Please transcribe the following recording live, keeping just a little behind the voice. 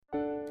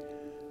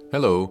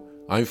Hello,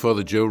 I'm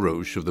Father Joe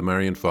Roche of the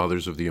Marian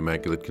Fathers of the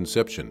Immaculate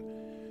Conception.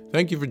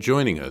 Thank you for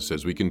joining us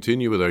as we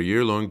continue with our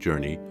year-long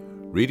journey,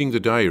 reading the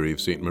diary of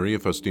St. Maria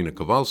Faustina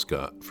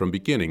Kowalska from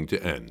beginning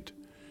to end.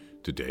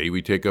 Today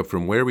we take up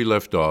from where we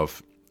left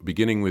off,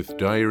 beginning with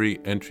diary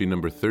entry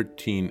number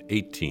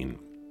 1318.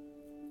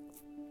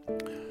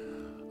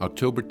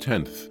 October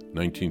 10th,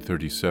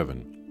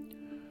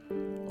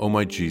 1937. O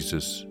my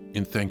Jesus,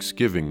 in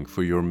thanksgiving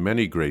for your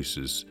many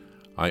graces,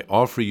 I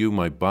offer you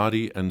my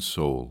body and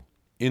soul,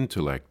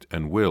 intellect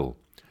and will,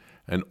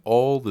 and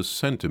all the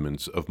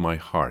sentiments of my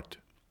heart.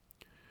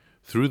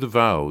 Through the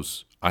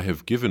vows, I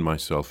have given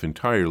myself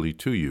entirely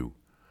to you.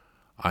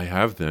 I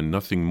have then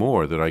nothing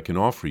more that I can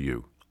offer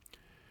you.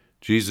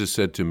 Jesus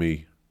said to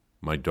me,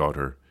 My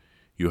daughter,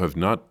 you have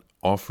not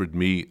offered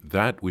me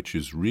that which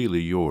is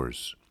really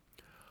yours.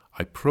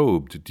 I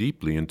probed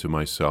deeply into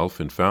myself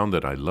and found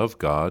that I love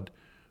God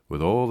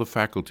with all the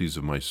faculties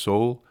of my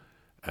soul,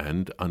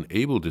 and,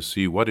 unable to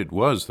see what it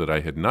was that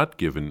I had not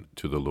given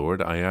to the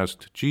Lord, I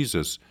asked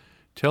Jesus,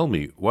 Tell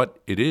me what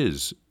it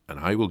is, and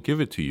I will give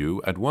it to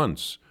you at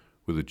once,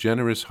 with a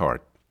generous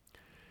heart.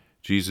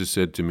 Jesus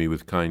said to me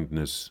with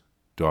kindness,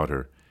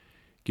 Daughter,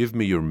 give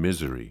me your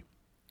misery,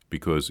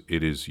 because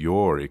it is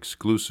your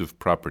exclusive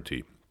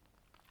property.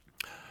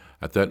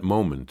 At that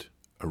moment,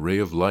 a ray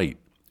of light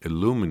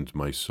illumined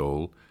my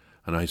soul,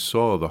 and I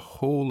saw the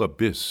whole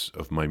abyss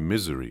of my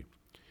misery.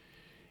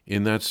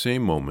 In that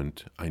same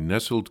moment, I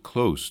nestled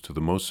close to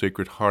the most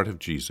sacred heart of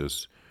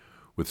Jesus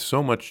with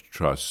so much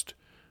trust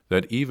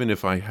that even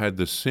if I had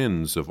the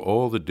sins of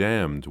all the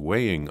damned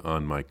weighing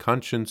on my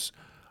conscience,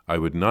 I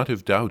would not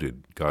have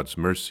doubted God's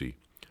mercy.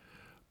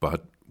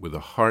 But with a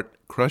heart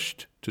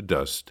crushed to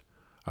dust,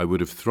 I would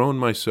have thrown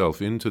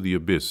myself into the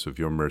abyss of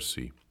your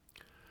mercy.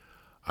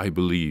 I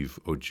believe,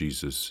 O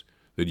Jesus,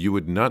 that you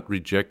would not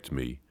reject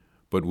me,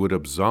 but would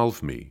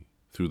absolve me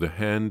through the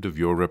hand of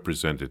your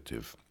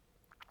representative.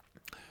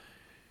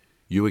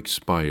 You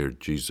expired,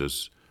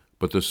 Jesus,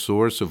 but the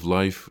source of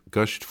life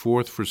gushed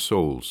forth for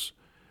souls,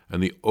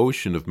 and the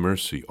ocean of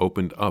mercy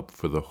opened up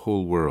for the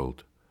whole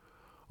world.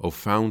 O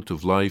fount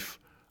of life,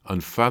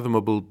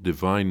 unfathomable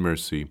divine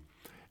mercy,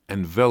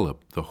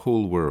 envelop the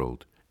whole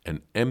world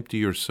and empty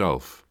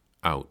yourself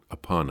out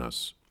upon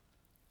us.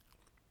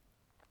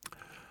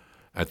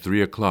 At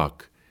 3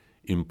 o'clock,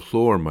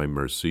 implore my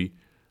mercy,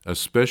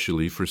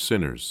 especially for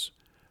sinners,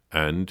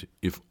 and,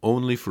 if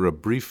only for a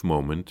brief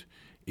moment,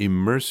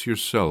 immerse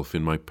yourself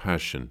in my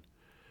passion,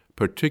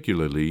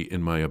 particularly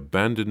in my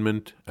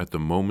abandonment at the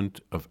moment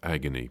of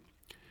agony.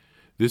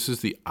 This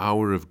is the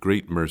hour of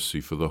great mercy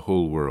for the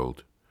whole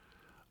world.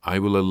 I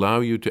will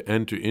allow you to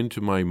enter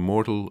into my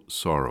mortal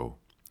sorrow.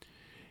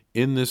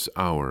 In this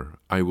hour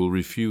I will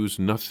refuse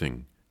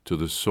nothing to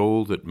the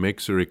soul that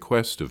makes a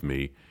request of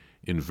me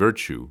in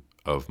virtue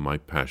of my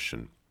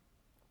passion.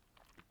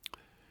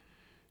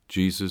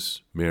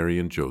 Jesus, Mary,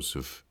 and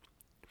Joseph,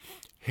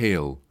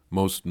 hail,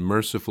 most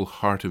merciful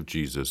heart of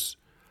Jesus,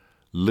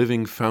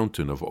 living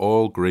fountain of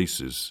all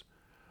graces,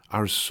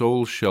 our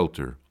sole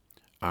shelter,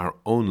 our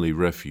only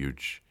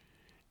refuge.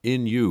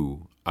 In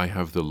you I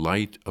have the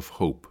light of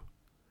hope.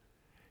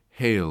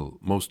 Hail,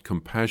 most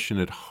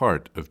compassionate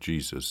heart of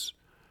Jesus,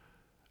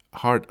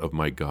 heart of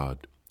my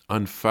God,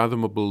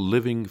 unfathomable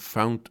living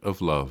fount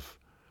of love,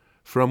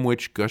 from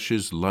which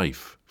gushes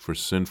life for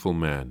sinful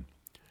man,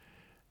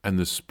 and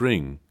the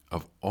spring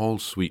of all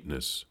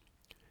sweetness.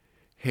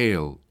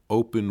 Hail,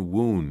 open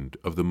wound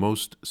of the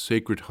most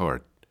sacred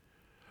heart,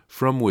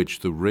 from which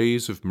the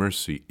rays of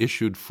mercy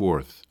issued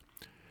forth,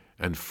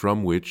 and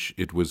from which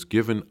it was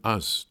given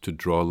us to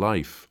draw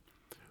life,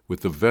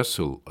 with the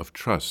vessel of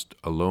trust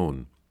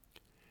alone.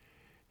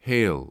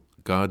 Hail,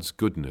 God's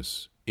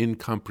goodness,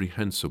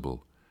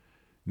 incomprehensible,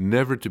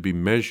 never to be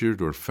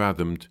measured or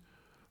fathomed,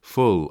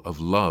 full of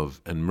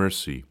love and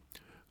mercy,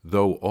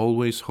 though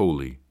always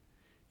holy,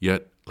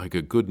 yet like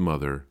a good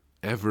mother,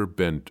 ever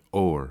bent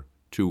o'er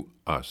to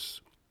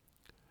us.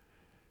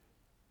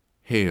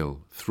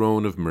 Hail,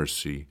 throne of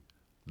mercy,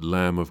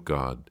 Lamb of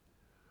God,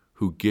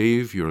 who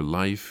gave your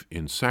life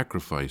in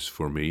sacrifice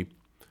for me,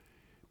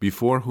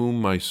 before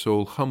whom my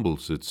soul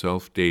humbles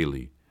itself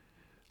daily,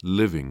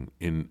 living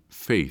in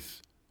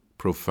faith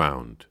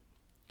profound.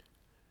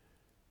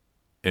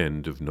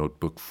 End of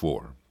Notebook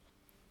 4.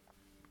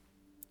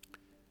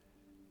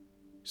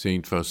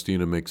 Saint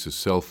Faustina makes a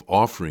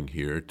self-offering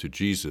here to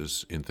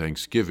Jesus in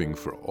thanksgiving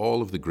for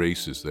all of the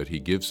graces that he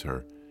gives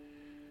her.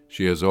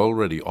 She has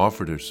already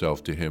offered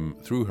herself to him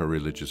through her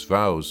religious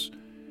vows,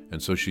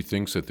 and so she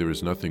thinks that there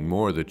is nothing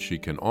more that she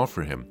can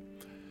offer him.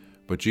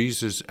 But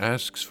Jesus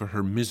asks for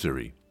her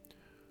misery.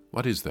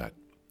 What is that?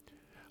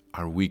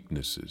 Our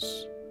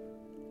weaknesses,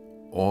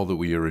 all that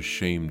we are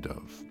ashamed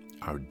of,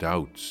 our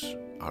doubts,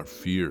 our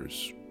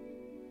fears,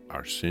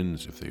 our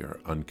sins if they are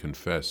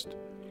unconfessed.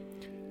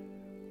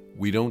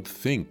 We don't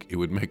think it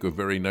would make a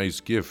very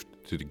nice gift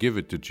to give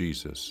it to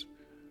Jesus,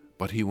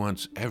 but he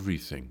wants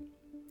everything.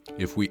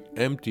 If we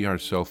empty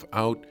ourselves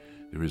out,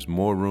 there is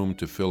more room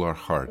to fill our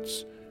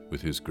hearts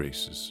with his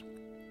graces.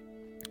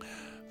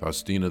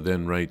 Faustina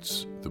then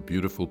writes the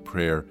beautiful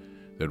prayer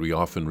that we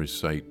often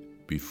recite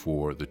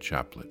before the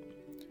chaplet.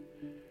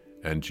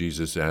 And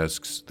Jesus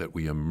asks that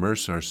we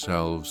immerse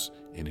ourselves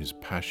in his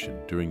passion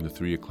during the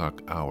 3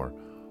 o'clock hour,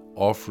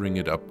 offering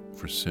it up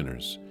for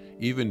sinners.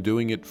 Even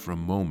doing it for a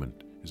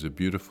moment is a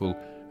beautiful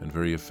and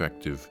very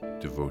effective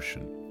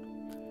devotion.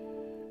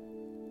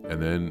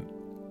 And then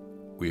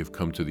we have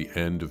come to the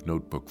end of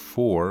Notebook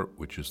 4,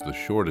 which is the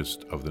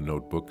shortest of the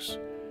notebooks.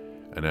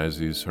 And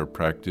as is her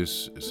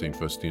practice, St.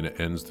 Faustina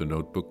ends the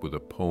notebook with a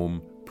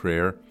poem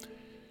prayer.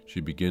 She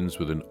begins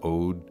with an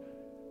ode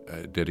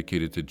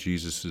dedicated to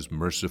Jesus'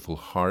 merciful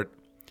heart.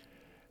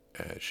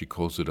 She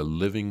calls it a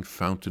living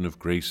fountain of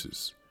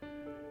graces.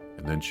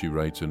 And then she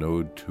writes an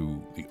ode to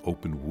the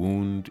open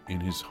wound in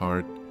his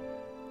heart,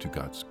 to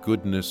God's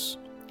goodness,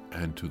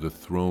 and to the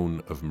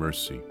throne of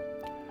mercy.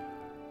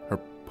 Her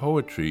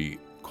poetry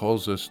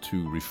calls us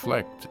to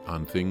reflect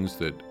on things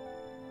that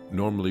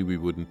normally we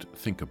wouldn't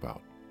think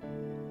about.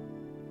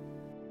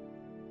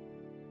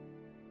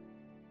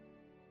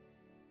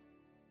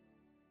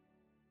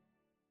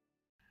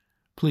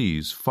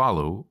 Please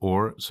follow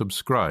or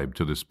subscribe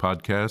to this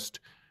podcast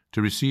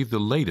to receive the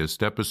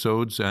latest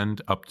episodes and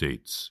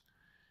updates.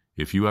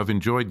 If you have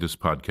enjoyed this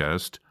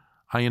podcast,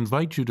 I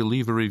invite you to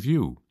leave a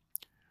review.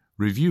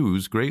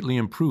 Reviews greatly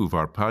improve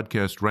our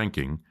podcast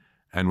ranking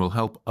and will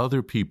help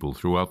other people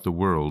throughout the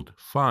world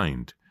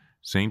find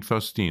St.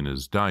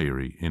 Faustina's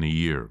Diary in a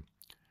Year.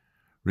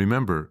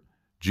 Remember,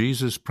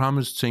 Jesus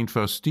promised St.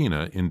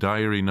 Faustina in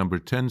Diary number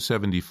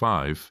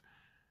 1075,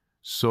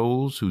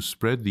 souls who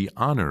spread the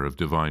honor of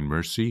divine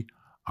mercy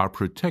are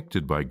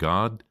protected by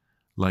God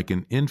like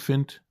an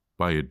infant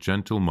by a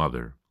gentle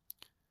mother.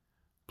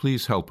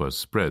 Please help us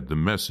spread the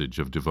message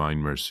of divine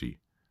mercy.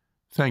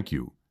 Thank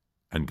you,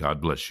 and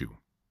God bless you.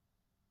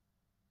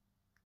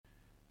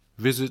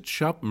 Visit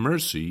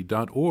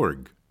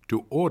shopmercy.org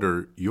to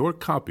order your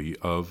copy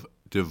of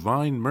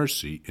Divine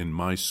Mercy in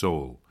My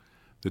Soul,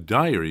 the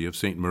Diary of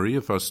St. Maria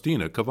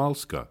Faustina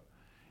Kowalska.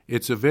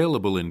 It's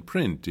available in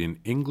print in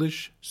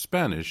English,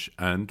 Spanish,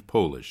 and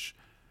Polish,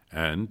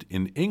 and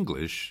in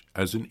English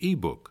as an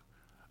e-book,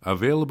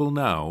 available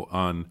now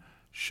on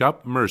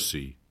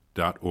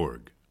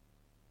shopmercy.org.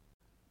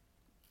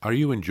 Are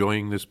you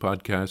enjoying this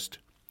podcast?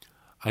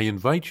 I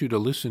invite you to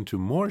listen to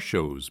more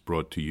shows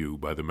brought to you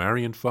by the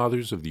Marian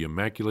Fathers of the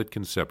Immaculate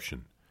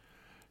Conception.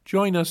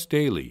 Join us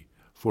daily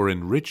for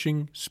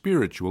enriching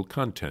spiritual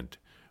content,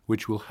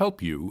 which will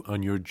help you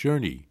on your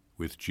journey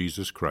with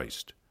Jesus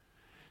Christ.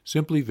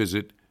 Simply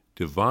visit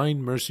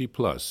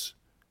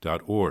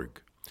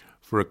DivineMercyPlus.org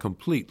for a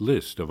complete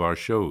list of our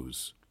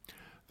shows.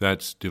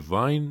 That's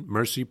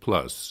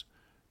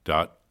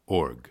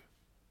DivineMercyPlus.org.